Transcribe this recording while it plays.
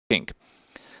pink.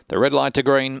 The red light to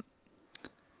green.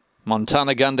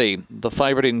 Montana Gundy, the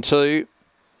favourite in 2.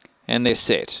 And they're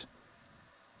set.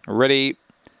 Ready.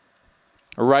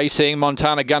 Racing,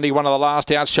 Montana Gundy, one of the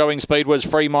last out. Showing speed was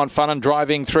Fremont Fun, and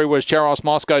driving through was Charos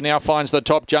Moscow. Now finds the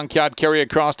top. Junkyard Kerry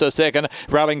across to second.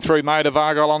 Rallying through Maid of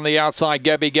Argyle on the outside.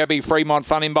 Gabby, Fremont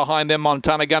Fun in behind them.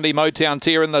 Montana Gundy, Motown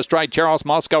Tier in the straight. Charos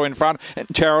Moscow in front. And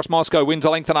Charos Moscow wins a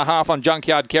length and a half on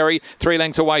Junkyard Kerry. 3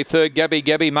 lengths away third.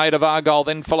 Gabby, Maid of Argyle,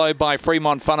 then followed by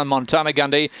Fremont Fun and Montana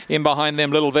Gundy. In behind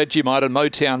them, Little Vegemite and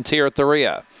Motown Tier at the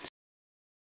rear.